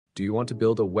Do you want to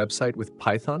build a website with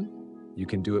Python? You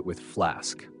can do it with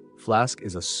Flask. Flask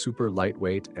is a super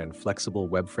lightweight and flexible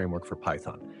web framework for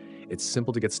Python. It's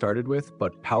simple to get started with,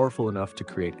 but powerful enough to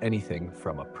create anything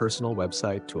from a personal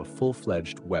website to a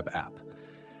full-fledged web app.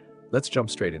 Let's jump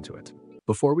straight into it.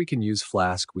 Before we can use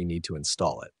Flask, we need to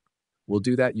install it. We'll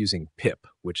do that using pip,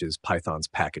 which is Python's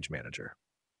package manager.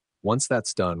 Once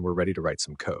that's done, we're ready to write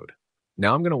some code.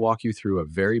 Now I'm going to walk you through a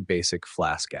very basic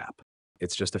Flask app.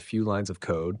 It's just a few lines of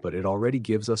code, but it already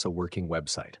gives us a working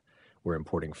website. We're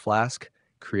importing Flask,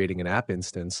 creating an app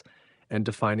instance, and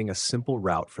defining a simple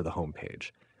route for the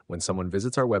homepage. When someone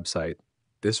visits our website,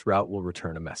 this route will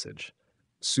return a message.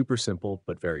 Super simple,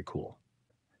 but very cool.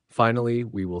 Finally,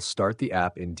 we will start the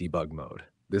app in debug mode.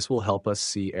 This will help us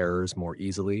see errors more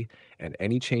easily, and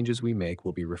any changes we make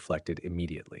will be reflected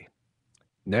immediately.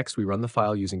 Next, we run the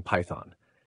file using Python.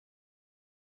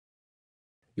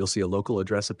 You'll see a local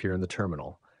address appear in the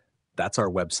terminal. That's our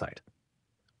website.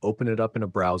 Open it up in a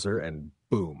browser and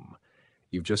boom,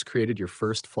 you've just created your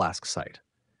first Flask site.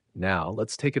 Now,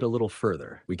 let's take it a little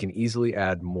further. We can easily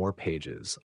add more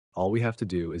pages. All we have to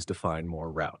do is define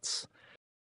more routes.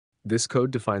 This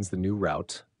code defines the new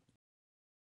route,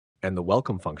 and the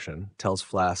welcome function tells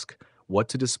Flask what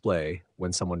to display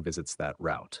when someone visits that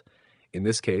route. In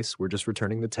this case, we're just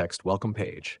returning the text welcome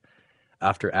page.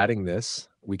 After adding this,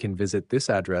 we can visit this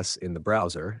address in the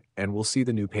browser and we'll see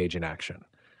the new page in action.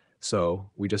 So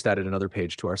we just added another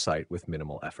page to our site with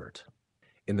minimal effort.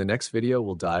 In the next video,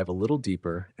 we'll dive a little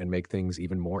deeper and make things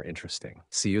even more interesting.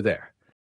 See you there.